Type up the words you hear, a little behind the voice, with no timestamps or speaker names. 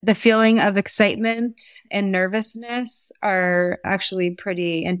the feeling of excitement and nervousness are actually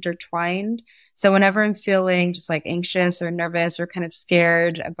pretty intertwined. So whenever I'm feeling just like anxious or nervous or kind of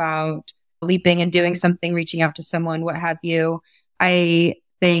scared about leaping and doing something, reaching out to someone, what have you, I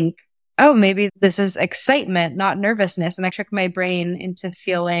think, oh, maybe this is excitement, not nervousness. And I trick my brain into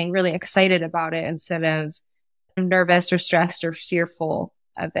feeling really excited about it instead of nervous or stressed or fearful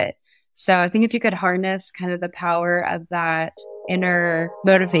of it. So I think if you could harness kind of the power of that inner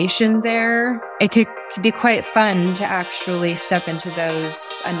motivation there, it could be quite fun to actually step into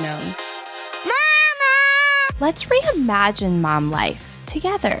those unknowns. Mama! Let's reimagine mom life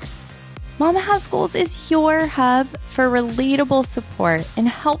together. Mama Has Goals is your hub for relatable support and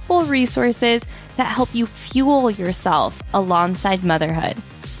helpful resources that help you fuel yourself alongside motherhood.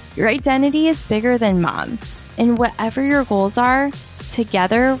 Your identity is bigger than mom, and whatever your goals are,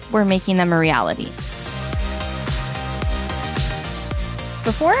 together we're making them a reality.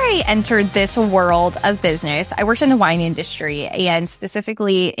 Before I entered this world of business, I worked in the wine industry and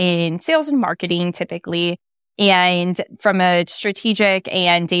specifically in sales and marketing typically, and from a strategic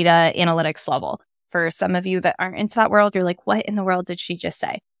and data analytics level. For some of you that aren't into that world, you're like, what in the world did she just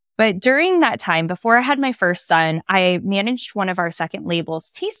say? But during that time, before I had my first son, I managed one of our second label's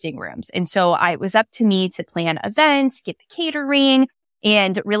tasting rooms. And so it was up to me to plan events, get the catering,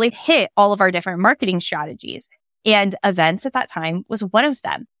 and really hit all of our different marketing strategies. And events at that time was one of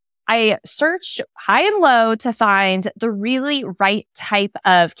them. I searched high and low to find the really right type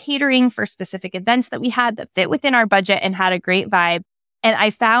of catering for specific events that we had that fit within our budget and had a great vibe. And I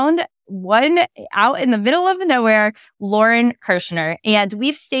found one out in the middle of nowhere, Lauren Kershner, and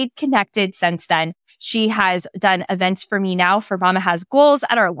we've stayed connected since then. She has done events for me now for Mama Has Goals.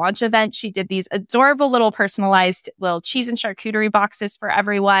 At our launch event, she did these adorable little personalized little cheese and charcuterie boxes for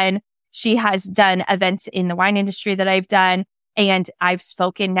everyone. She has done events in the wine industry that I've done. And I've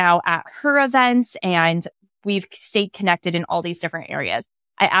spoken now at her events, and we've stayed connected in all these different areas.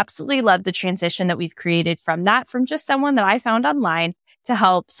 I absolutely love the transition that we've created from just someone that I found online to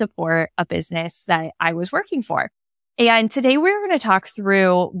help support a business that I was working for. And today we're going to talk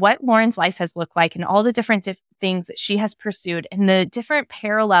through what Lauren's life has looked like and all the different things that she has pursued and the different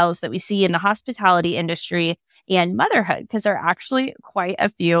parallels that we see in the hospitality industry and motherhood, because there are actually quite a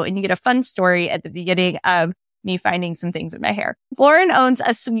few. And you get a fun story at the beginning of me finding some things in my hair. Lauren owns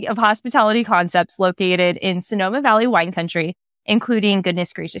a suite of hospitality concepts located in Sonoma Valley wine country, including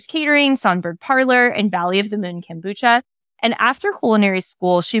Goodness Gracious Catering, Songbird Parlor, and Valley of the Moon Kombucha. And after culinary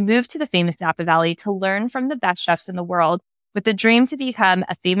school, she moved to the famous Napa Valley to learn from the best chefs in the world with the dream to become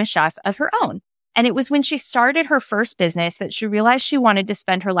a famous chef of her own. And it was when she started her first business that she realized she wanted to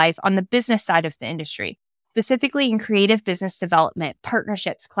spend her life on the business side of the industry, specifically in creative business development,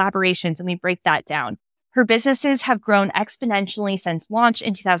 partnerships, collaborations, and we break that down. Her businesses have grown exponentially since launch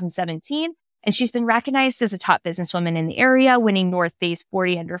in 2017, and she's been recognized as a top businesswoman in the area, winning North Face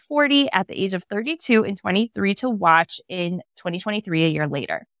 40 Under 40 at the age of 32 and 23 to watch in 2023, a year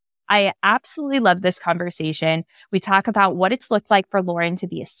later. I absolutely love this conversation. We talk about what it's looked like for Lauren to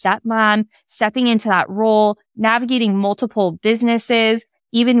be a stepmom, stepping into that role, navigating multiple businesses,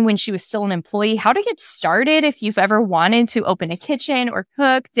 even when she was still an employee, how to get started if you've ever wanted to open a kitchen or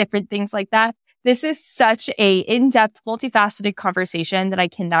cook, different things like that. This is such a in-depth, multifaceted conversation that I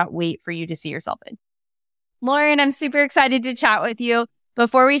cannot wait for you to see yourself in. Lauren, I'm super excited to chat with you.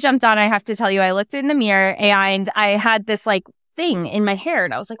 Before we jumped on, I have to tell you, I looked in the mirror and I had this thing in my hair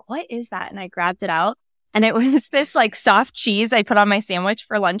and I was like, what is that? And I grabbed it out and it was this soft cheese I put on my sandwich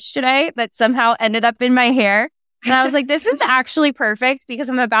for lunch today that somehow ended up in my hair. And I was like, this is actually perfect because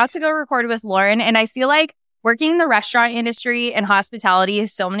I'm about to go record with Lauren. And I feel like working in the restaurant industry and hospitality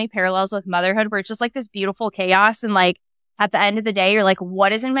is so many parallels with motherhood where it's just this beautiful chaos. And at the end of the day, you're like,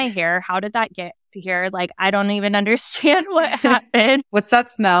 what is in my hair? How did that get to here? I don't even understand what happened. What's that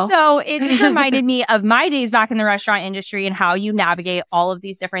smell? So it just reminded me of my days back in the restaurant industry and how you navigate all of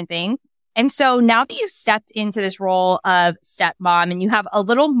these different things. And so now that you've stepped into this role of stepmom and you have a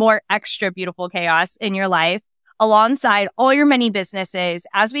little more extra beautiful chaos in your life, alongside all your many businesses,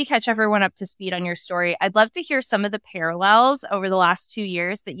 as we catch everyone up to speed on your story, I'd love to hear some of the parallels over the last 2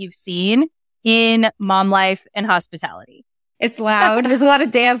 years that you've seen in mom life and hospitality. It's loud. There's a lot of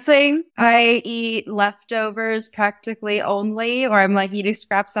dancing. I eat leftovers practically only, or I'm eating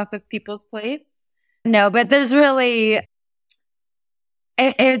scraps off of people's plates. No, but there's really,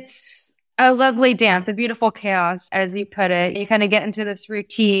 it's a lovely dance, a beautiful chaos, as you put it. You kind of get into this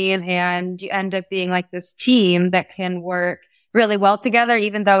routine and you end up being this team that can work really well together,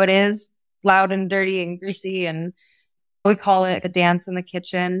 even though it is loud and dirty and greasy. And we call it a dance in the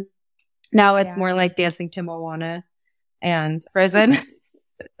kitchen. Now it's more like dancing to Moana and Frozen.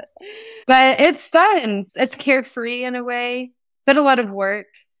 But it's fun. It's carefree in a way, but a lot of work.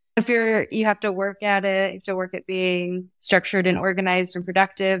 If you have to work at it, you have to work at being structured and organized and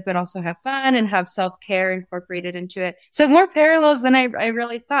productive, but also have fun and have self-care incorporated into it. So more parallels than I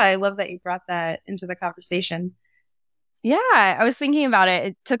really thought. I love that you brought that into the conversation. Yeah, I was thinking about it.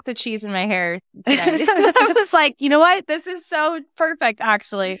 It took the cheese in my hair today. I was like, you know what? This is so perfect,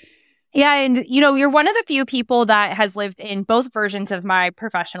 actually. Yeah, and you're one of the few people that has lived in both versions of my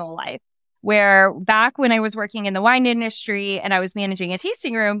professional life. Where back when I was working in the wine industry and I was managing a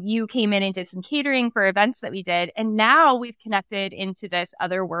tasting room, you came in and did some catering for events that we did. And now we've connected into this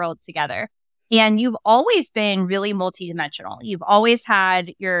other world together. And you've always been really multidimensional. You've always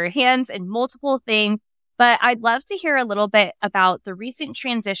had your hands in multiple things. But I'd love to hear a little bit about the recent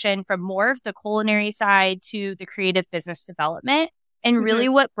transition from more of the culinary side to the creative business development and really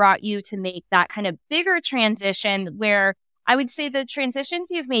what brought you to make that kind of bigger transition where I would say the transitions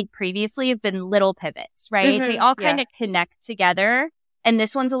you've made previously have been little pivots, right? They all kind of connect together. And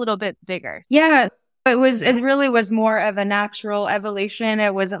this one's a little bit bigger. Yeah. It really was more of a natural evolution.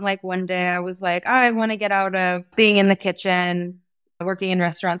 It wasn't like one day I was like, oh, I want to get out of being in the kitchen, working in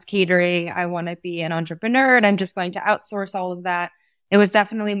restaurants, catering. I want to be an entrepreneur and I'm just going to outsource all of that. It was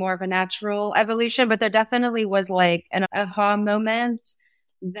definitely more of a natural evolution, but there definitely was like an aha moment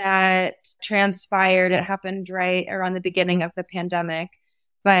that transpired. It happened right around the beginning of the pandemic.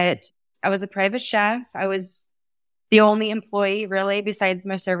 But I was a private chef. I was the only employee really besides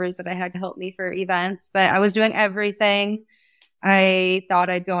my servers that I had to help me for events, but I was doing everything. I thought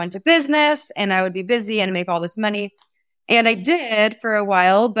I'd go into business and I would be busy and make all this money. And I did for a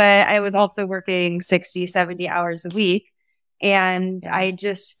while, but I was also working 60, 70 hours a week. And I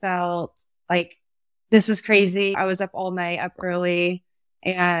just felt like this is crazy. I was up all night, up early.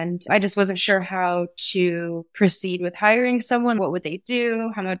 And I just wasn't sure how to proceed with hiring someone. What would they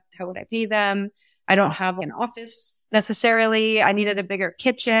do? How would I pay them? I don't have an office necessarily. I needed a bigger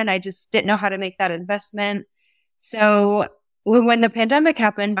kitchen. I just didn't know how to make that investment. So when the pandemic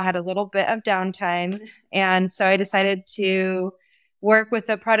happened, I had a little bit of downtime. And so I decided to work with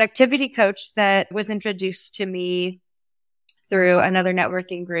a productivity coach that was introduced to me through another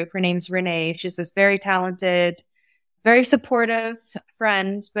networking group. Her name's Renee. She's this very talented, very supportive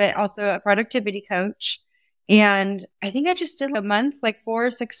friend, but also a productivity coach. And I think I just did a month, like 4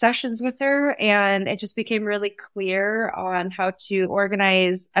 or 6 sessions with her. And it just became really clear on how to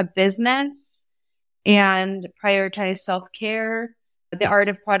organize a business and prioritize self-care, the art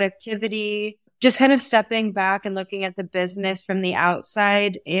of productivity, just kind of stepping back and looking at the business from the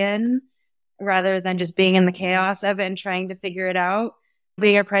outside in rather than just being in the chaos of it and trying to figure it out.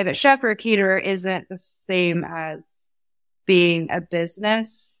 Being a private chef or a caterer isn't the same as being a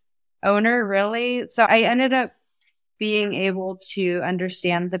business owner, really. So I ended up being able to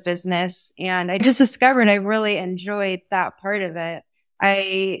understand the business and I just discovered I really enjoyed that part of it.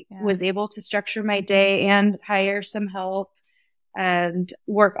 I was able to structure my day and hire some help and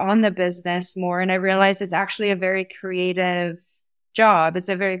work on the business more. And I realized it's actually a very creative job. It's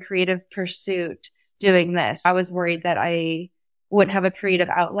a very creative pursuit doing this. I was worried that I wouldn't have a creative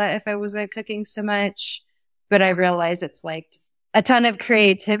outlet if I wasn't cooking so much. But I realize it's like a ton of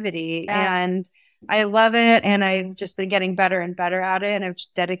creativity and I love it. And I've just been getting better and better at it. And I've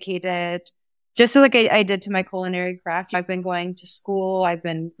just dedicated, just like I did to my culinary craft. I've been going to school. I've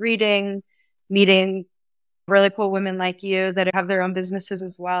been reading, meeting really cool women like you that have their own businesses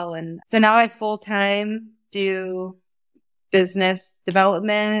as well. And so now I full time do business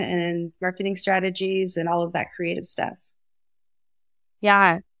development and marketing strategies and all of that creative stuff.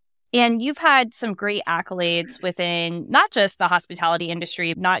 Yeah. And you've had some great accolades within not just the hospitality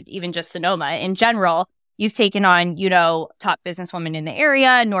industry, not even just Sonoma in general. You've taken on, top businesswoman in the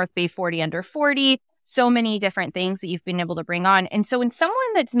area, North Bay 40 under 40, so many different things that you've been able to bring on. And so when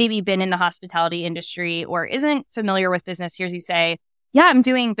someone that's maybe been in the hospitality industry or isn't familiar with business hears you say, yeah, I'm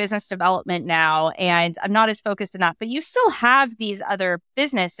doing business development now and I'm not as focused on that, but you still have these other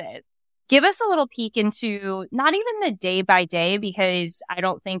businesses. Give us a little peek into not even the day by day, because I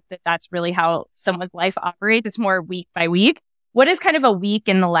don't think that that's really how someone's life operates. It's more week by week. What does kind of a week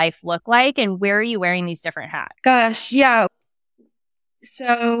in the life look like and where are you wearing these different hats? Gosh, yeah.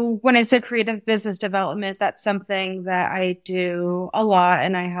 So when I say creative business development, that's something that I do a lot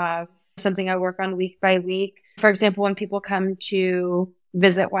and I have something I work on week by week. For example, when people come to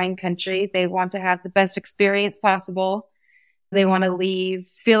visit wine country, they want to have the best experience possible. They want to leave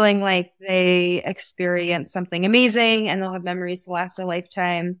feeling like they experienced something amazing and they'll have memories to last a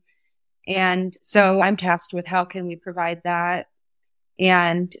lifetime. And so I'm tasked with how can we provide that.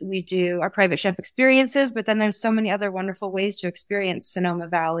 And we do our private chef experiences, but then there's so many other wonderful ways to experience Sonoma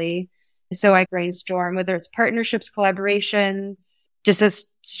Valley. So I brainstorm whether it's partnerships, collaborations, just a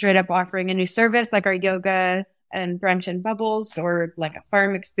straight up offering a new service like our yoga and brunch and bubbles, or like a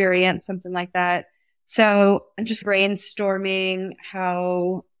farm experience, something like that. So I'm just brainstorming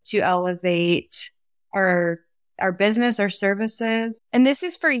how to elevate our business, our services. And this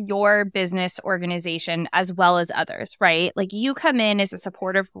is for your business organization as well as others, right? Like you come in as a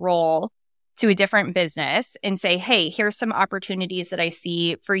supportive role to a different business and say, hey, here's some opportunities that I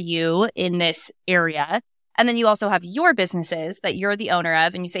see for you in this area. And then you also have your businesses that you're the owner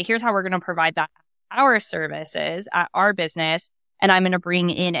of. And you say, here's how we're going to provide that our services at our business. And I'm going to bring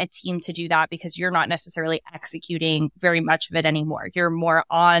in a team to do that because you're not necessarily executing very much of it anymore. You're more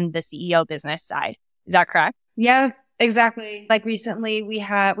on the CEO business side. Is that correct? Yeah, exactly. Like recently we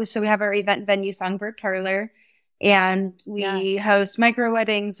have our event venue, Songbird Parlor, and we host micro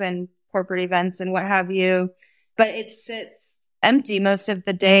weddings and corporate events and what have you, but it sits empty most of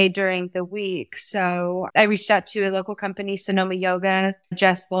the day during the week. So I reached out to a local company, Sonoma Yoga.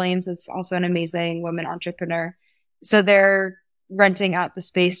 Jess Williams is also an amazing woman entrepreneur. So they're renting out the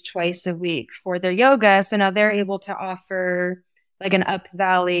space twice a week for their yoga. So now they're able to offer like an up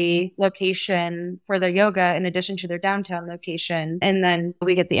valley location for their yoga in addition to their downtown location. And then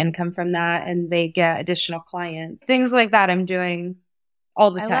we get the income from that and they get additional clients. Things like that I'm doing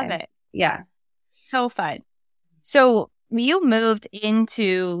all the time. I love it. Yeah. So fun. So you moved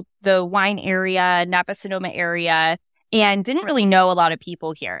into the wine area, Napa Sonoma area, and didn't really know a lot of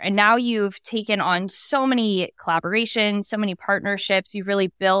people here. And now you've taken on so many collaborations, so many partnerships. You've really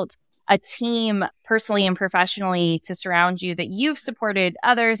built a team personally and professionally to surround you that you've supported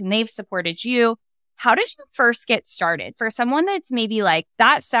others and they've supported you. How did you first get started? For someone that's maybe like,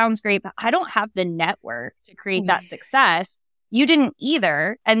 that sounds great, but I don't have the network to create that success. You didn't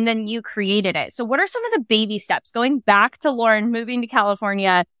either. And then you created it. So what are some of the baby steps? Going back to Lauren, moving to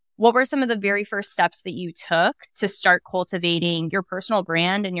California, what were some of the very first steps that you took to start cultivating your personal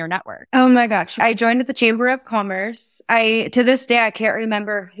brand and your network? Oh my gosh. I joined at the Chamber of Commerce. To this day, I can't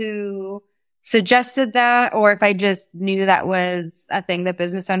remember who suggested that or if I just knew that was a thing that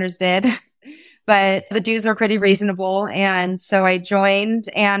business owners did. But the dues were pretty reasonable. And so I joined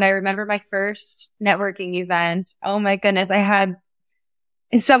and I remember my first networking event. Oh my goodness. I had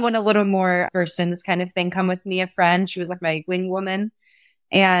someone a little more versed in this kind of thing come with me, a friend. She was like my wing woman.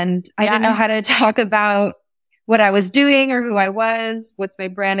 And I didn't know how to talk about what I was doing or who I was. What's my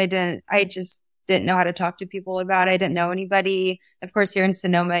brand? I just didn't know how to talk to people about it. I didn't know anybody. Of course, here in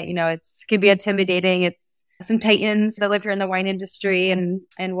Sonoma, it can be intimidating. It's some titans that live here in the wine industry and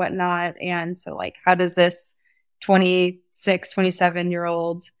whatnot. And so like, how does this 26,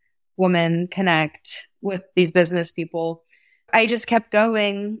 27-year-old woman connect with these business people? I just kept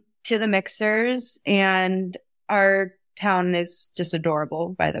going to the mixers, and our town is just adorable,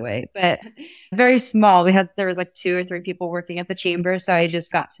 by the way, but very small. There was like 2 or 3 people working at the chamber. So I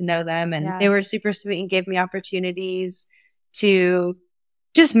just got to know them and they were super sweet and gave me opportunities to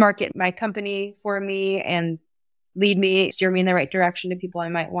just market my company for me and steer me in the right direction to people I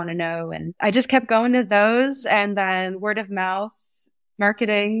might want to know. And I just kept going to those, and then word of mouth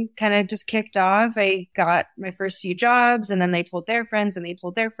marketing kind of just kicked off. I got my first few jobs, and then they told their friends and they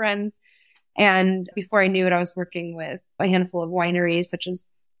told their friends. And before I knew it, I was working with a handful of wineries, such as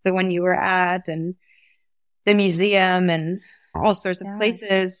the one you were at and the museum and all sorts of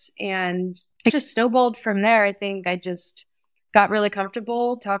places. And it just snowballed from there. I think I just got really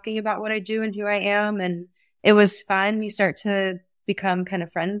comfortable talking about what I do and who I am. And it was fun. You start to become kind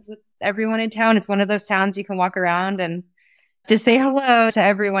of friends with everyone in town. It's one of those towns you can walk around and just say hello to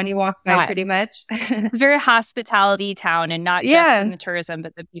everyone you walk by, pretty much. It's a very hospitality town, and not just in the tourism,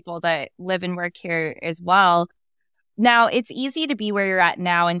 but the people that live and work here as well. Now, it's easy to be where you're at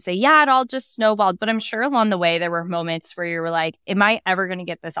now and say, yeah, it all just snowballed. But I'm sure along the way, there were moments where you were like, am I ever going to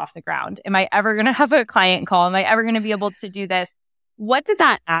get this off the ground? Am I ever going to have a client call? Am I ever going to be able to do this? What did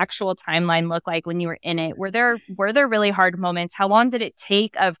that actual timeline look like when you were in it? Were there really hard moments? How long did it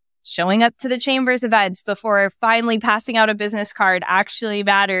take of showing up to the chamber's events before finally passing out a business card actually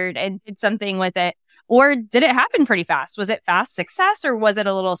mattered and did something with it? Or did it happen pretty fast? Was it fast success or was it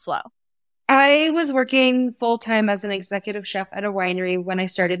a little slow? I was working full time as an executive chef at a winery when I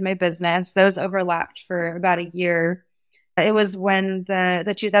started my business. Those overlapped for about a year. It was when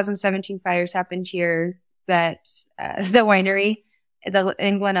the 2017 fires happened here that the winery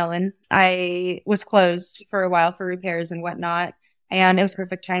in Glen Ellen, I was closed for a while for repairs and whatnot. And it was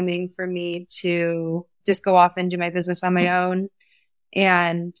perfect timing for me to just go off and do my business on my own.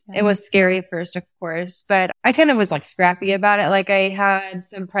 And it was scary at first, of course, but I kind of was like scrappy about it. Like I had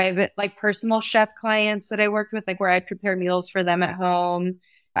some private, like personal chef clients that I worked with, like where I'd prepare meals for them at home.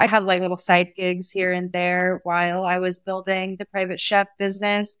 I had like little side gigs here and there while I was building the private chef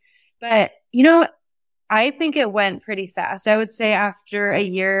business. But, I think it went pretty fast. I would say after a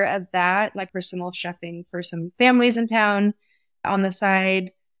year of that, like personal chefing for some families in town on the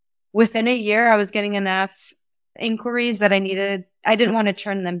side, within a year, I was getting enough inquiries that I didn't want to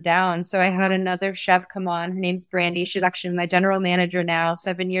turn them down. So I had another chef come on. Her name's Brandy. She's actually my general manager now,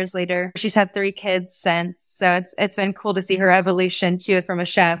 7 years later. She's had 3 kids since. So it's been cool to see her evolution too, from a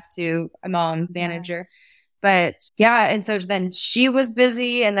chef to a mom manager. But yeah. And so then she was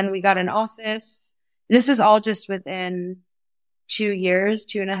busy and then we got an office. This is all just within 2 years,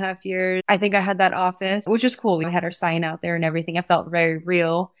 2.5 years. I think I had that office, which is cool. We had our sign out there and everything. It felt very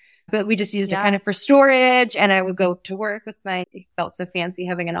real. But we just used it kind of for storage. And I would go to work it felt so fancy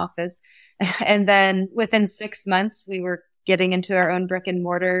having an office. And then within 6 months, we were getting into our own brick and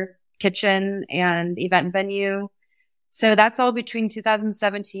mortar kitchen and event venue. So that's all between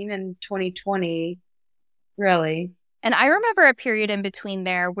 2017 and 2020, really. And I remember a period in between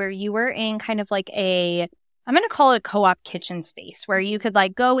there where you were in kind of like I'm going to call it a co-op kitchen space where you could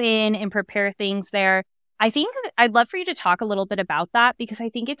like go in and prepare things there. I think I'd love for you to talk a little bit about that because I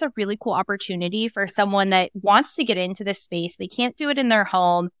think it's a really cool opportunity for someone that wants to get into this space. They can't do it in their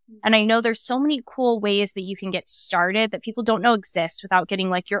home. And I know there's so many cool ways that you can get started that people don't know exist without getting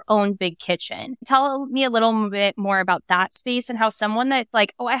like your own big kitchen. Tell me a little bit more about that space and how someone that's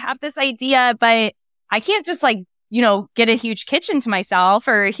like, oh, I have this idea, but I can't just like, get a huge kitchen to myself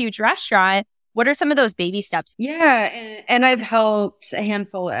or a huge restaurant. What are some of those baby steps? Yeah. And I've helped a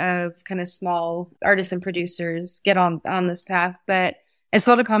handful of kind of small artists and producers get on this path, but it's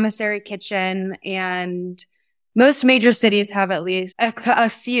called a commissary kitchen. And most major cities have at least a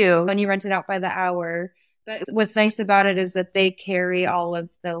few when you rent it out by the hour. But what's nice about it is that they carry all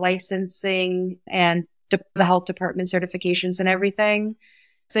of the licensing and the health department certifications and everything.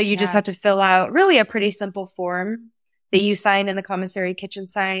 So you just have to fill out really a pretty simple form that you sign in the commissary kitchen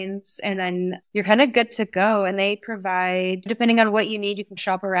signs, and then you're kind of good to go. And they provide, depending on what you need, you can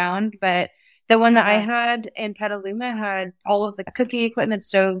shop around. But the one that I had in Petaluma had all of the cooking equipment,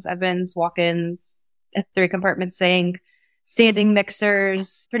 stoves, ovens, walk-ins, a 3-compartment sink, standing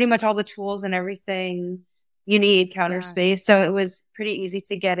mixers, pretty much all the tools and everything you need, counter space. So it was pretty easy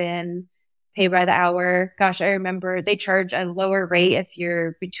to get in, pay by the hour. Gosh, I remember they charge a lower rate if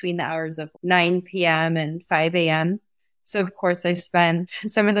you're between the hours of 9 p.m. and 5 a.m. So of course I spent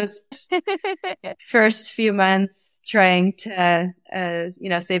some of those first few months trying to,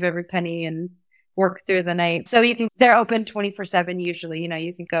 save every penny and work through the night. So they're open 24/7 usually,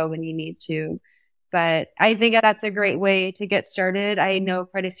 you can go when you need to. But I think that's a great way to get started. I know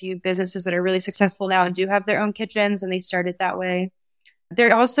quite a few businesses that are really successful now and do have their own kitchens, and they started that way.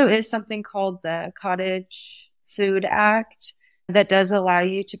 There also is something called the Cottage Food Act that does allow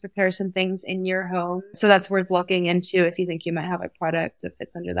you to prepare some things in your home. So that's worth looking into if you think you might have a product that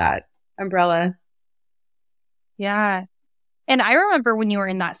fits under that umbrella. Yeah. And I remember when you were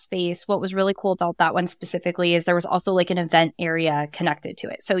in that space, what was really cool about that one specifically is there was also like an event area connected to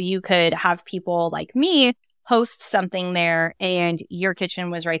it. So you could have people like me host something there and your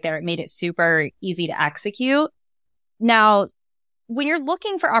kitchen was right there. It made it super easy to execute. Now, when you're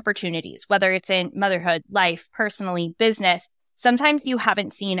looking for opportunities, whether it's in motherhood, life, personally, business, sometimes you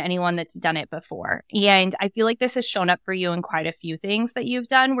haven't seen anyone that's done it before. And I feel like this has shown up for you in quite a few things that you've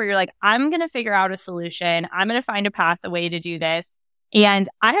done where you're like, I'm going to figure out a solution. I'm going to find a path, a way to do this. And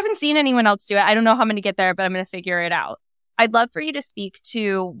I haven't seen anyone else do it. I don't know how I'm going to get there, but I'm going to figure it out. I'd love for you to speak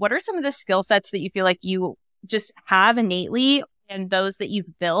to what are some of the skill sets that you feel like you just have innately and those that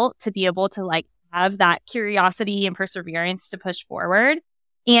you've built to be able to like have that curiosity and perseverance to push forward.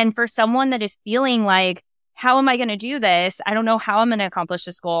 And for someone that is feeling like, how am I going to do this? I don't know how I'm going to accomplish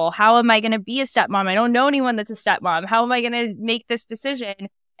this goal. How am I going to be a stepmom? I don't know anyone that's a stepmom. How am I going to make this decision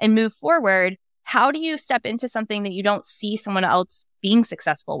and move forward? How do you step into something that you don't see someone else being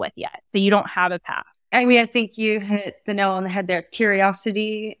successful with yet, that you don't have a path? I mean, I think you hit the nail on the head there. It's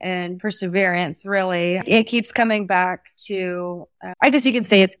curiosity and perseverance, really. It keeps coming back to, I guess you can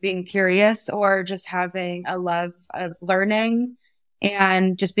say it's being curious or just having a love of learning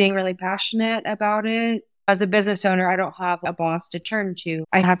and just being really passionate about it. As a business owner, I don't have a boss to turn to.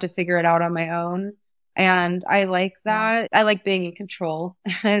 I have to figure it out on my own. And I like that. I like being in control.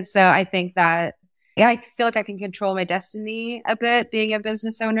 So I think that, I feel like I can control my destiny a bit being a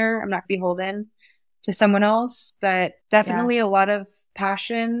business owner. I'm not beholden to someone else, but definitely a lot of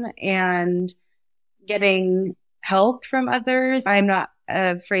passion and getting help from others. I'm not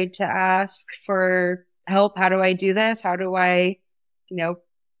afraid to ask for help. How do I do this? How do I,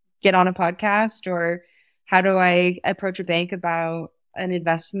 get on a podcast, or how do I approach a bank about an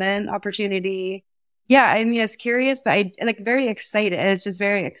investment opportunity? Yeah, I mean, it's curious, but I like very excited. It's just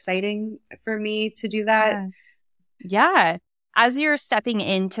very exciting for me to do that. Yeah. As you're stepping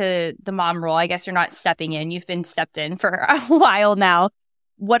into the mom role, I guess you're not stepping in, you've been stepped in for a while now.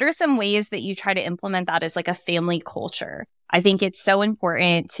 What are some ways that you try to implement that as like a family culture? I think it's so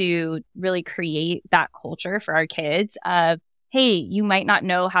important to really create that culture for our kids of, hey, you might not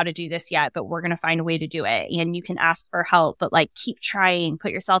know how to do this yet, but we're going to find a way to do it. And you can ask for help, but like keep trying,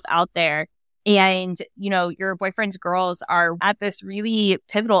 put yourself out there. And, your boyfriend's girls are at this really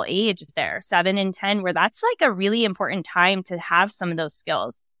pivotal age there, 7 and 10, where that's like a really important time to have some of those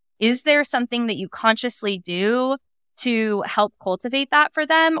skills. Is there something that you consciously do to help cultivate that for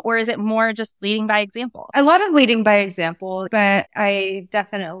them? Or is it more just leading by example? A lot of leading by example, but I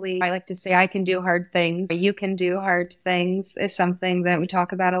like to say I can do hard things. You can do hard things is something that we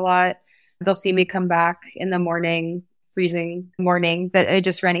talk about a lot. They'll see me come back in the morning, freezing morning, that I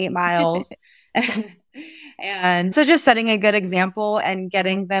just ran 8 miles. And so just setting a good example and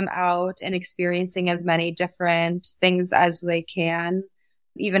getting them out and experiencing as many different things as they can.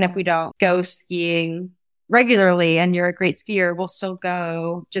 Even if we don't go skiing regularly and you're a great skier, we'll still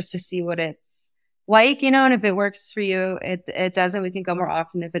go just to see what it's like, and if it works for you, it doesn't, we can go more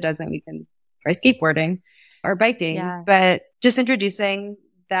often. If it doesn't, we can try skateboarding or biking. Yeah. But just introducing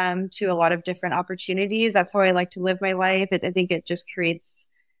them to a lot of different opportunities. That's how I like to live my life. I think it just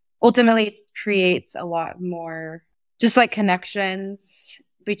ultimately creates a lot more just like connections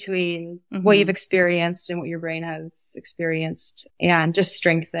between what you've experienced and what your brain has experienced, and just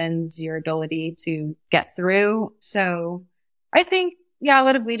strengthens your ability to get through. So I think, a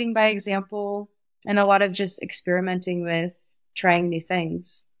lot of leading by example and a lot of just experimenting with trying new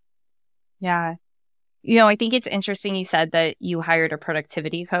things. Yeah. I think it's interesting you said that you hired a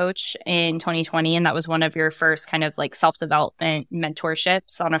productivity coach in 2020, and that was one of your first kind of like self-development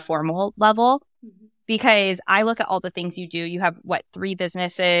mentorships on a formal level. Because I look at all the things you do. You have 3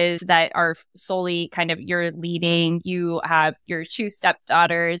 businesses that are solely kind of you're leading. You have your 2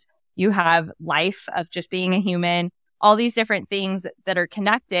 stepdaughters. You have life of just being a human, all these different things that are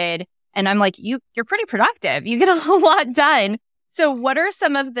connected. And I'm like, you're pretty productive. You get a lot done. So what are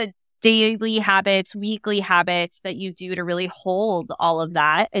some of the daily habits, weekly habits that you do to really hold all of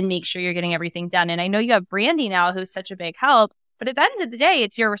that and make sure you're getting everything done? And I know you have Brandy now, who's such a big help. But at the end of the day,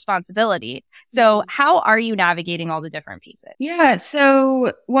 it's your responsibility. So how are you navigating all the different pieces? Yeah.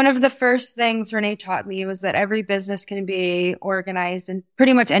 So one of the first things Renee taught me was that every business can be organized, and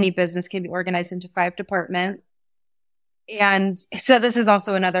pretty much any business can be organized into 5 departments. And so this is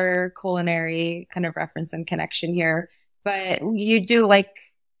also another culinary kind of reference and connection here, but you do like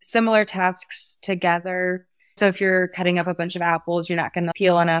similar tasks together. So if you're cutting up a bunch of apples, you're not going to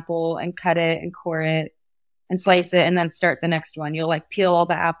peel an apple and cut it and core it and slice it and then start the next one. You'll like peel all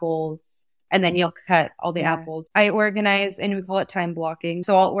the apples and then you'll cut all the apples. I organize, and we call it time blocking.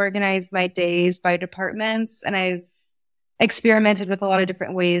 So I'll organize my days by departments, and I've experimented with a lot of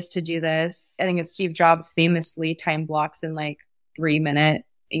different ways to do this. I think it's Steve Jobs famously time blocks in like 3-minute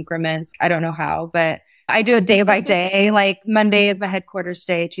increments. I don't know how, but I do it day by day. Like Monday is my headquarters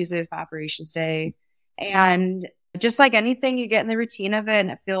day. Tuesday is my operations day. And just like anything, you get in the routine of it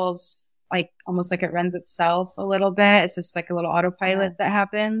and it feels like almost like it runs itself a little bit. It's just like a little autopilot that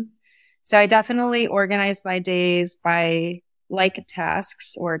happens. So I definitely organize my days by like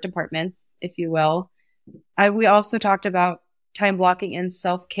tasks or departments, if you will. We also talked about time blocking and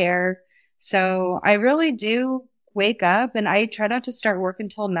self-care. So I really do wake up, and I try not to start work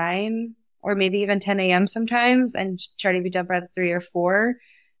until 9 or maybe even 10 a.m. sometimes, and try to be done by 3 or 4.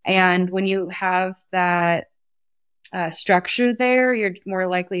 And when you have that structure there, you're more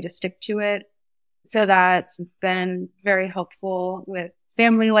likely to stick to it. So that's been very helpful with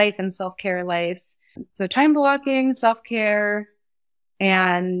family life and self-care life. So time blocking, self-care,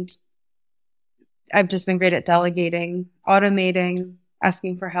 and I've just been great at delegating, automating,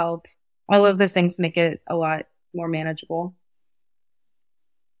 asking for help. All of those things make it a lot more manageable.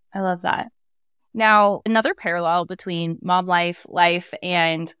 I love that. Now, another parallel between mom life,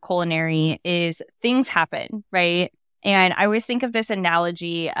 and culinary is things happen, right? And I always think of this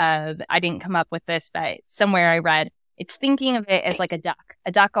analogy of, I didn't come up with this, but somewhere I read, it's thinking of it as like a duck.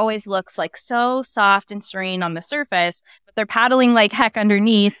 A duck always looks like so soft and serene on the surface, but they're paddling like heck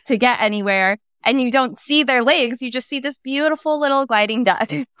underneath to get anywhere. And you don't see their legs. You just see this beautiful little gliding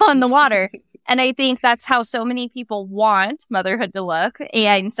duck on the water. And I think that's how so many people want motherhood to look.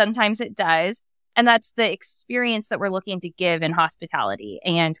 And sometimes it does. And that's the experience that we're looking to give in hospitality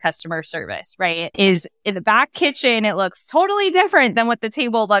and customer service, right? Is in the back kitchen, it looks totally different than what the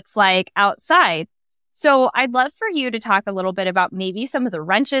table looks like outside. So I'd love for you to talk a little bit about maybe some of the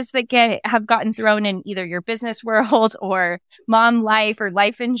wrenches that have gotten thrown in either your business world or mom life or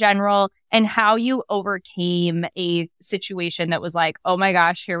life in general, and how you overcame a situation that was like, oh my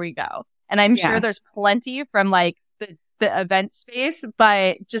gosh, here we go. And I'm sure there's plenty from like the event space,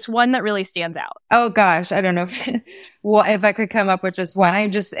 but just one that really stands out. Oh gosh, I don't know if I could come up with just one. I'm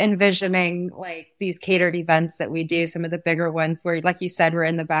just envisioning like these catered events that we do, some of the bigger ones where, like you said, we're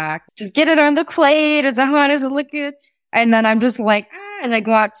in the back. Just get it on the plate. Is it hot? Is it look good? And then I'm just like, and I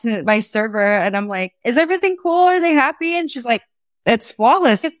go out to my server and I'm like, is everything cool? Are they happy? And she's like, it's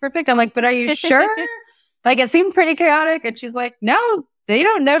flawless. It's perfect. I'm like, but are you sure? Like, it seemed pretty chaotic. And she's like, no, they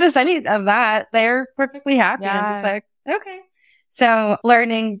don't notice any of that. They're perfectly happy. Yeah. I'm just like, okay. So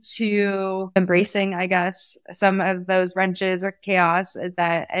learning to embracing, I guess, some of those wrenches or chaos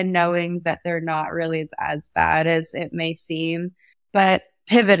and knowing that they're not really as bad as it may seem, but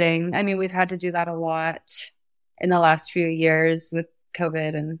pivoting. I mean, we've had to do that a lot in the last few years with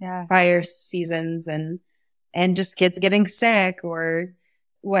COVID and fire seasons and just kids getting sick or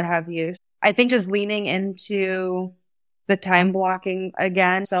what have you. I think just leaning into the time blocking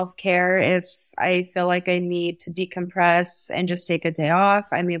again, self-care. If I feel like I need to decompress and just take a day off,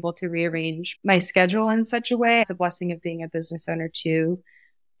 I'm able to rearrange my schedule in such a way. It's a blessing of being a business owner too.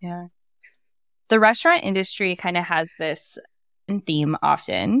 Yeah. The restaurant industry kind of has this theme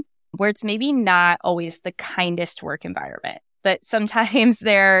often where it's maybe not always the kindest work environment. That sometimes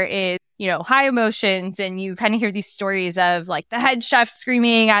there is, high emotions, and you kind of hear these stories of like the head chef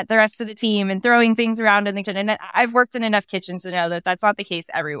screaming at the rest of the team and throwing things around in the kitchen. And I've worked in enough kitchens to know that that's not the case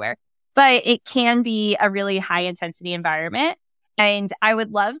everywhere, but it can be a really high intensity environment. And I would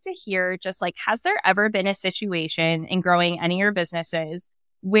love to hear just like, has there ever been a situation in growing any of your businesses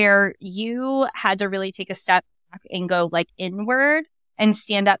where you had to really take a step back and go like inward and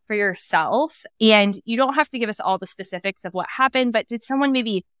stand up for yourself? And you don't have to give us all the specifics of what happened, but did someone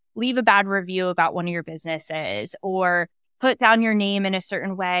maybe leave a bad review about one of your businesses or put down your name in a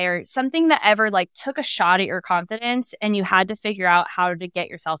certain way or something that ever like took a shot at your confidence and you had to figure out how to get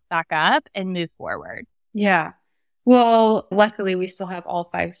yourself back up and move forward? Yeah. Well, luckily we still have all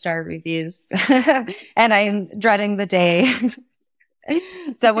 5-star reviews and I'm dreading the day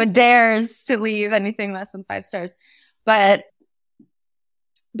someone dares to leave anything less than 5 stars. But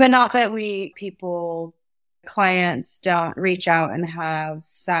not that clients don't reach out and have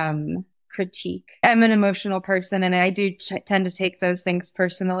some critique. I'm an emotional person and I do tend to take those things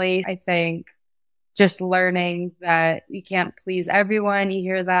personally. I think just learning that you can't please everyone. You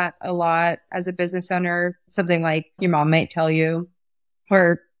hear that a lot as a business owner, something like your mom might tell you,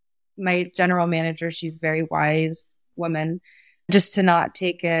 or my general manager, she's a very wise woman, just to not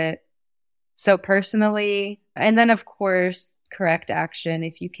take it so personally. And then of course, correct action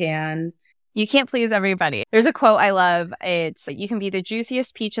if you can. You can't please everybody. There's a quote I love. It's, you can be the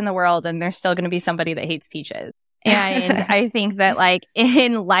juiciest peach in the world and there's still going to be somebody that hates peaches. And I think that like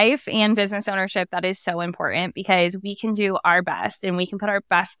in life and business ownership, that is so important because we can do our best and we can put our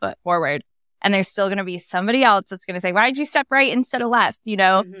best foot forward. And there's still going to be somebody else that's going to say, why'd you step right instead of left?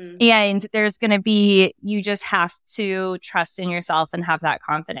 Mm-hmm. And there's going to be, you just have to trust in yourself and have that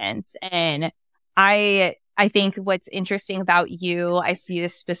confidence. And I think what's interesting about you, I see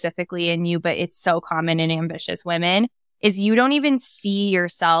this specifically in you, but it's so common in ambitious women, is you don't even see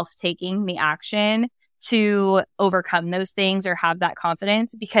yourself taking the action to overcome those things or have that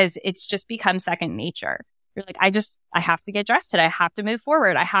confidence because it's just become second nature. You're like, I have to get dressed today. I have to move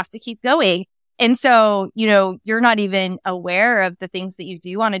forward. I have to keep going. And so, you're not even aware of the things that you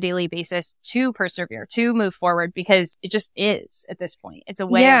do on a daily basis to persevere, to move forward because it just is at this point. It's a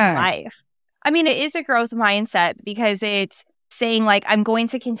way of life. I mean, it is a growth mindset because it's saying like, I'm going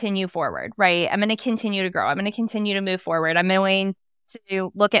to continue forward, right? I'm going to continue to grow. I'm going to continue to move forward. I'm going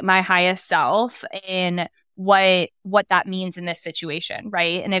to look at my highest self and what that means in this situation,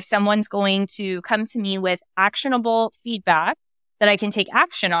 right? And if someone's going to come to me with actionable feedback that I can take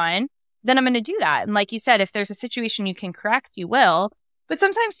action on, then I'm going to do that. And like you said, if there's a situation you can correct, you will. But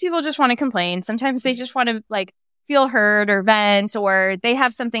sometimes people just want to complain. Sometimes they just want to like feel heard or vent, or they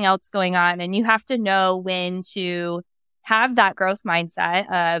have something else going on. And you have to know when to have that growth mindset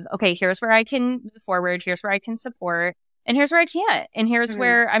of, okay, here's where I can move forward. Here's where I can support. And here's where I can't. And here's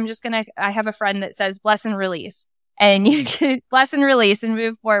where I have a friend that says, bless and release. And you can bless and release and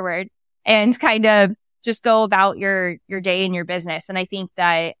move forward and kind of just go about your day in your business. And I think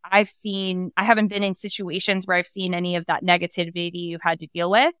that I haven't been in situations where I've seen any of that negativity you've had to deal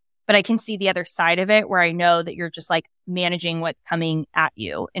with. but I can see the other side of it where I know that you're just like managing what's coming at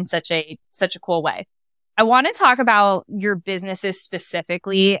you in such a cool way. I want to talk about your businesses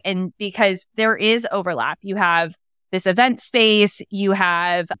specifically, and because there is overlap. You have this event space, you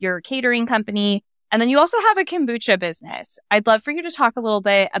have your catering company, and then you also have a kombucha business. I'd love for you to talk a little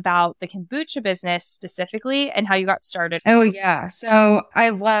bit about the kombucha business specifically and how you got started. Oh, yeah. So I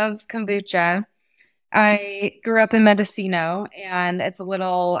love kombucha. I grew up in Mendocino, and it's a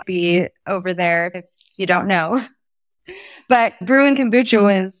little be over there if you don't know. But brewing kombucha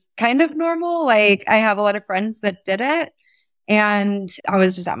was kind of normal. Like, I have a lot of friends that did it. And I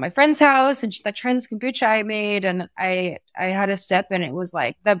was just at my friend's house, and she's like, try this kombucha I made. And I had a sip, and it was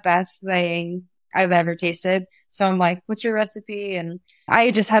like the best thing I've ever tasted. So I'm like, what's your recipe? And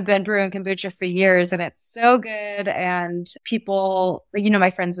I just have been brewing kombucha for years, and it's so good. And people,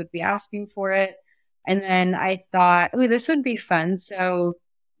 my friends would be asking for it. And then I thought, oh, this would be fun. So,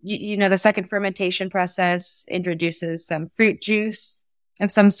 the second fermentation process introduces some fruit juice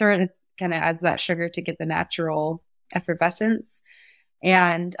of some sort. It kind of adds that sugar to get the natural effervescence.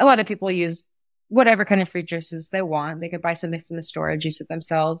 And a lot of people use whatever kind of fruit juices they want. They could buy something from the store and juice it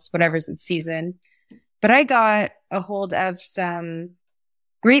themselves, whatever's in season. But I got a hold of some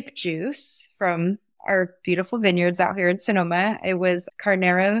grape juice from our beautiful vineyards out here in Sonoma. It was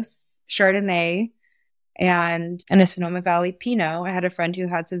Carneros Chardonnay and a Sonoma Valley Pinot. I had a friend who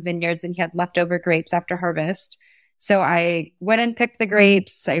had some vineyards, and he had leftover grapes after harvest. So I went and picked the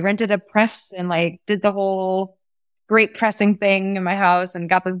grapes. I rented a press and did the whole grape pressing thing in my house and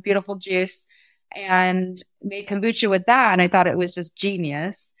got this beautiful juice and made kombucha with that. And I thought it was just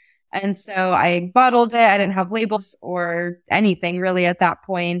genius. And so I bottled it. I didn't have labels or anything really at that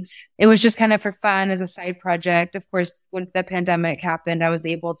point. It was just kind of for fun as a side project. Of course, when the pandemic happened, I was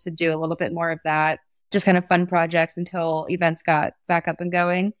able to do a little bit more of that, just kind of fun projects until events got back up and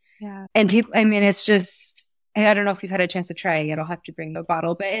going. Yeah. And people, it's just, I don't know if you've had a chance to try it. I'll have to bring a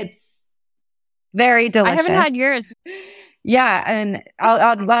bottle, but it's very delicious. I haven't had yours. Yeah. And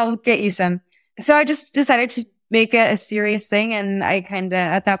I'll get you some. So I just decided to make it a serious thing. And I kind of,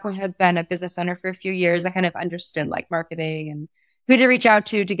 at that point, had been a business owner for a few years. I kind of understood marketing and who to reach out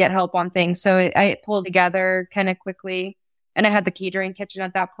to get help on things. So I pulled together kind of quickly. And I had the catering kitchen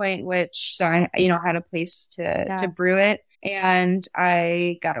at that point, so I, had a place to brew it. And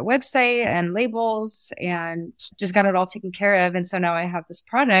I got a website and labels and just got it all taken care of. And so now I have this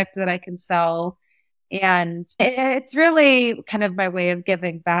product that I can sell. And it's really kind of my way of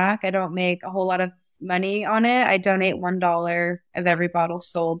giving back. I don't make a whole lot of money on it. I donate $1 of every bottle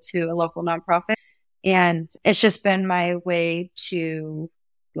sold to a local nonprofit. And it's just been my way to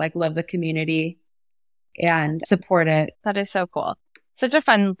love the community and support it. That is so cool. Such a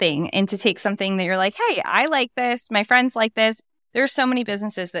fun thing. And to take something that you're like, hey, I like this. My friends like this. There's so many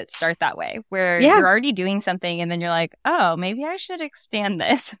businesses that start that way where you're already doing something and then you're like, oh, maybe I should expand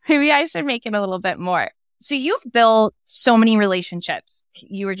this. Maybe I should make it a little bit more. So you've built so many relationships.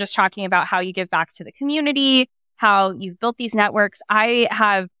 You were just talking about how you give back to the community, how you've built these networks. I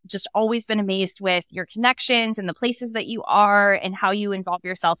have just always been amazed with your connections and the places that you are and how you involve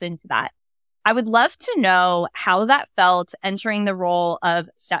yourself into that. I would love to know how that felt entering the role of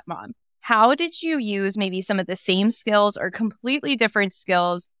stepmom. How did you use maybe some of the same skills or completely different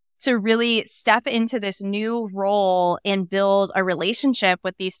skills to really step into this new role and build a relationship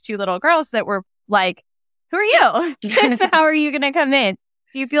with these two little girls that were like, who are you? How are you going to come in?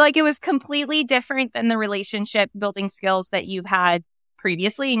 Do you feel like it was completely different than the relationship building skills that you've had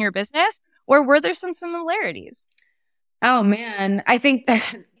previously in your business? Or were there some similarities? Oh, man. I think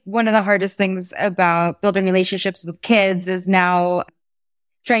that one of the hardest things about building relationships with kids is now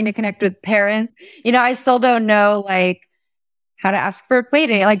trying to connect with parents. I still don't know how to ask for a play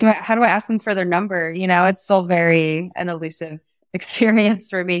date. How do I ask them for their number? It's still very an elusive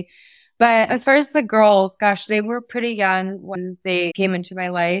experience for me. But as far as the girls, gosh, they were pretty young when they came into my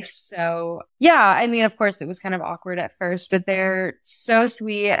life. So yeah, of course it was kind of awkward at first, but they're so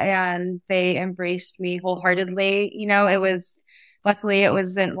sweet and they embraced me wholeheartedly. Luckily, it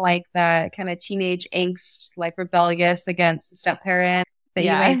wasn't like that kind of teenage angst, rebellious against the step parent that you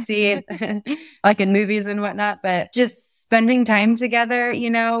might see in movies and whatnot. But just spending time together,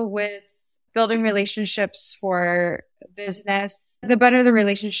 with building relationships for business. The better the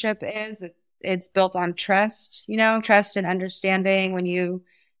relationship is, it's built on trust, trust and understanding. When you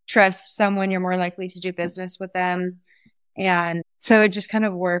trust someone, you're more likely to do business with them. And so it just kind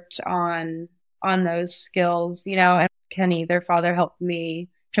of worked on those skills, and Kenny, their father, helped me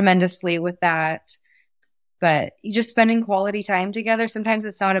tremendously with that. But just spending quality time together. Sometimes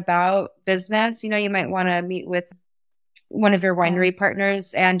it's not about business. You might want to meet with one of your Yeah. winery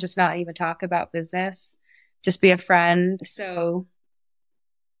partners and just not even talk about business, just be a friend. So,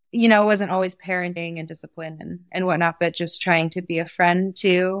 you know, it wasn't always parenting and discipline and whatnot, but just trying to be a friend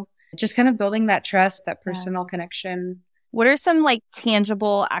too. Just kind of building that trust, that Yeah. personal connection. What are some like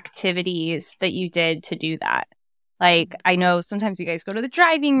tangible activities that you did to do that? Like, I know sometimes you guys go to the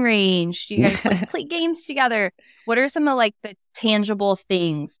driving range. You guys like play games together. What are some of like the tangible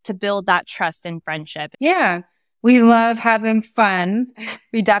things to build that trust and friendship? Yeah, we love having fun.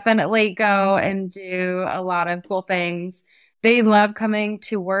 We definitely go and do a lot of cool things. They love coming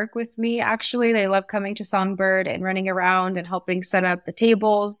to work with me, actually. They love coming to Songbird and running around and helping set up the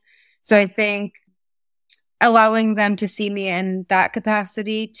tables. So I think allowing them to see me in that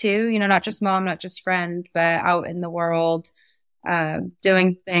capacity too, you know, not just mom, not just friend, but out in the world,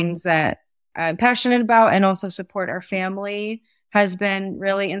 doing things that I'm passionate about and also support our family has been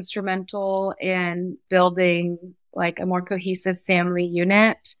really instrumental in building like a more cohesive family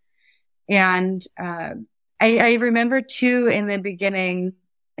unit. And I remember too in the beginning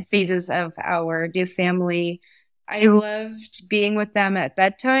phases of our new family, I loved being with them at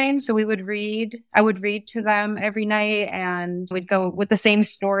bedtime. So we would read, I would read to them every night and we'd go with the same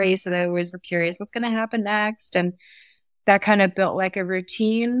story. So they always were curious, what's going to happen next? And that kind of built like a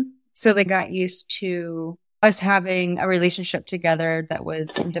routine. So they got used to us having a relationship together that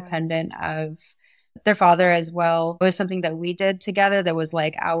was independent of their father as well. It was something that we did together that was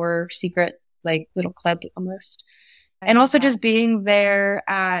like our secret, like little club almost. And also just being there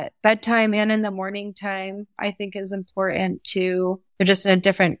at bedtime and in the morning time, I think is important too. They're just in a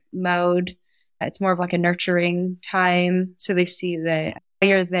different mode. It's more of like a nurturing time. So they see that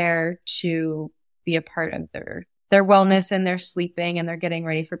you're there to be a part of their wellness and their sleeping and they're getting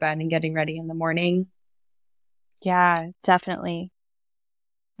ready for bed and getting ready in the morning. Yeah, definitely.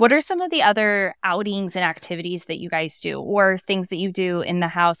 What are some of the other outings and activities that you guys do or things that you do in the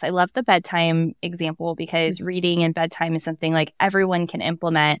house? I love the bedtime example because reading and bedtime is something like everyone can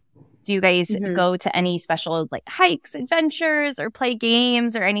implement. Do you guys go to any special like hikes, adventures, or play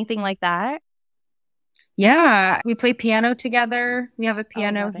games or anything like that? Yeah, we play piano together. We have a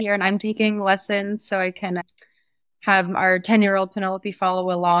piano here and I'm taking lessons so I can have our 10-year-old Penelope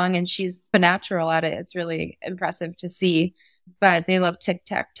follow along and she's a natural at it. It's really impressive to see. But they love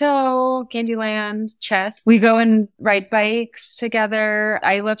tic-tac-toe, Candyland, chess. We go and ride bikes together.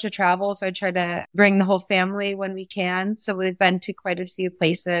 I love to travel, so I try to bring the whole family when we can. So we've been to quite a few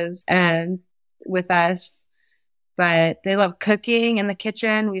places and with us. But they love cooking in the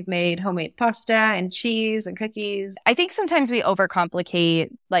kitchen. We've made homemade pasta and cheese and cookies. I think sometimes we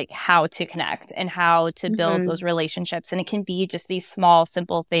overcomplicate like how to connect and how to build those relationships. And it can be just these small,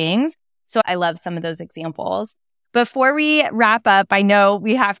 simple things. So I love some of those examples. Before we wrap up, I know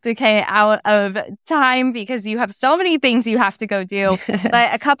we have to get out of time because you have so many things you have to go do,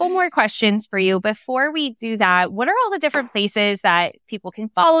 but a couple more questions for you. Before we do that, what are all the different places that people can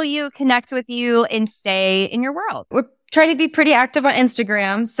follow you, connect with you, and stay in your world? We're trying to be pretty active on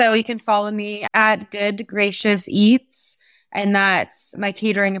Instagram. So you can follow me at Good Gracious Eats. And that's my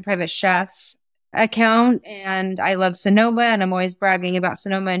catering and private chef account. And I love Sonoma and I'm always bragging about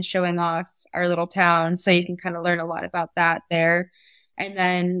Sonoma and showing off our little town. So you can kind of learn a lot about that there. And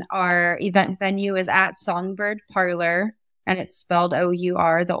then our event venue is at Songbird Parlor and it's spelled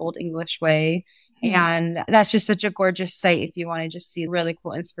O-U-R, the old English way. And that's just such a gorgeous site if you want to just see really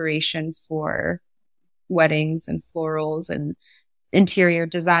cool inspiration for weddings and florals and interior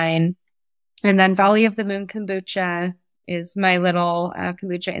design. And then Valley of the Moon Kombucha is my little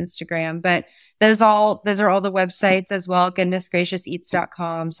kombucha Instagram. But those are all the websites as well.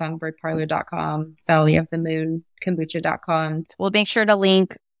 GoodnessGraciousEats.com, SongbbirdParlor.com, Valley of the Moon Kombucha.com. We'll make sure to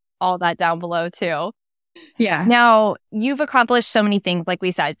link all that down below too. Yeah. Now, you've accomplished so many things, like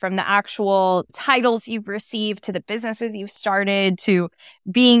we said, from the actual titles you've received to the businesses you've started to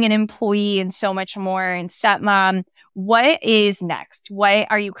being an employee and so much more and stepmom. What is next? What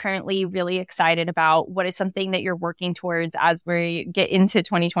are you currently really excited about? What is something that you're working towards as we get into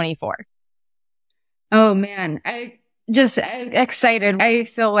 2024? Oh man, I just excited. I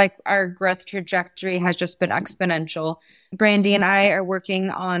feel like our growth trajectory has just been exponential. Brandy and I are working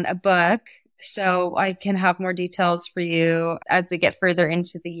on a book. So I can have more details for you as we get further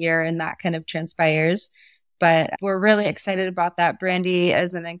into the year and that kind of transpires. But we're really excited about that. Brandy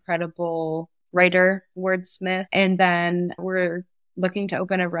is an incredible writer, wordsmith. And then we're looking to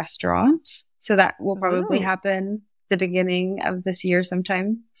open a restaurant. So that will probably happen the beginning of this year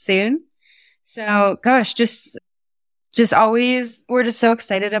sometime soon. So gosh, just Just always, we're just so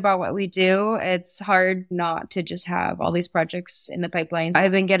excited about what we do. It's hard not to just have all these projects in the pipeline.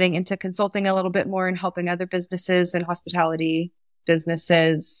 I've been getting into consulting a little bit more and helping other businesses and hospitality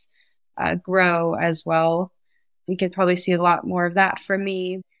businesses grow as well. We could probably see a lot more of that from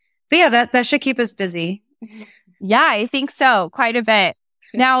me. But yeah, that should keep us busy. Yeah, I think so. Quite a bit.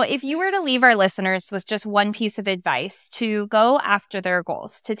 Now, if you were to leave our listeners with just one piece of advice to go after their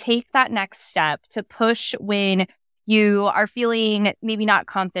goals, to take that next step, to push when you are feeling maybe not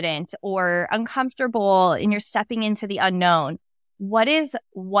confident or uncomfortable and you're stepping into the unknown, what is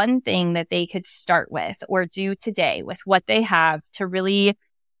one thing that they could start with or do today with what they have to really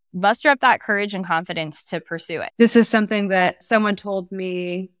muster up that courage and confidence to pursue it? This is something that someone told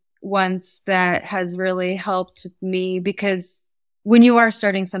me once that has really helped me, because when you are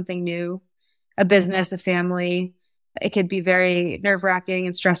starting something new, a business, a family, it could be very nerve-wracking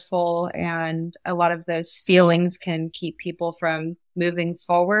and stressful, and a lot of those feelings can keep people from moving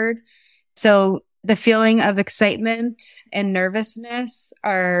forward. So the feeling of excitement and nervousness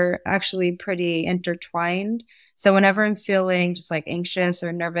are actually pretty intertwined. So whenever I'm feeling just like anxious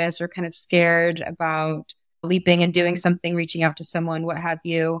or nervous or kind of scared about leaping and doing something, reaching out to someone, what have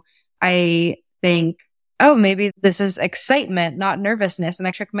you, I think, oh, maybe this is excitement, not nervousness. And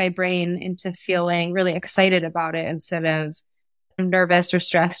I trick my brain into feeling really excited about it instead of nervous or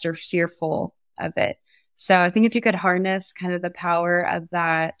stressed or fearful of it. So I think if you could harness kind of the power of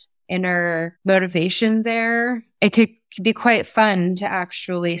that inner motivation there, it could be quite fun to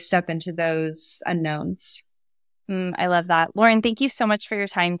actually step into those unknowns. I love that. Lauren, thank you so much for your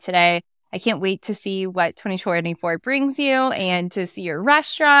time today. I can't wait to see what 2024 brings you and to see your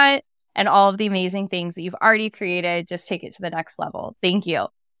restaurant and all of the amazing things that you've already created. Just take it to the next level. Thank you.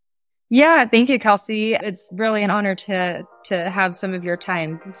 Yeah, thank you, Kelsey. It's really an honor to have some of your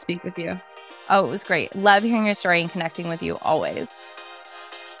time and speak with you. Oh, it was great. Love hearing your story and connecting with you always.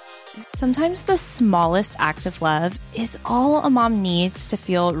 Sometimes the smallest act of love is all a mom needs to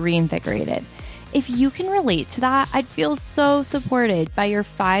feel reinvigorated. If you can relate to that, I'd feel so supported by your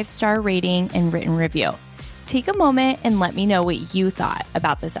 5-star rating and written review. Take a moment and let me know what you thought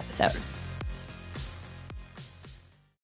about this episode.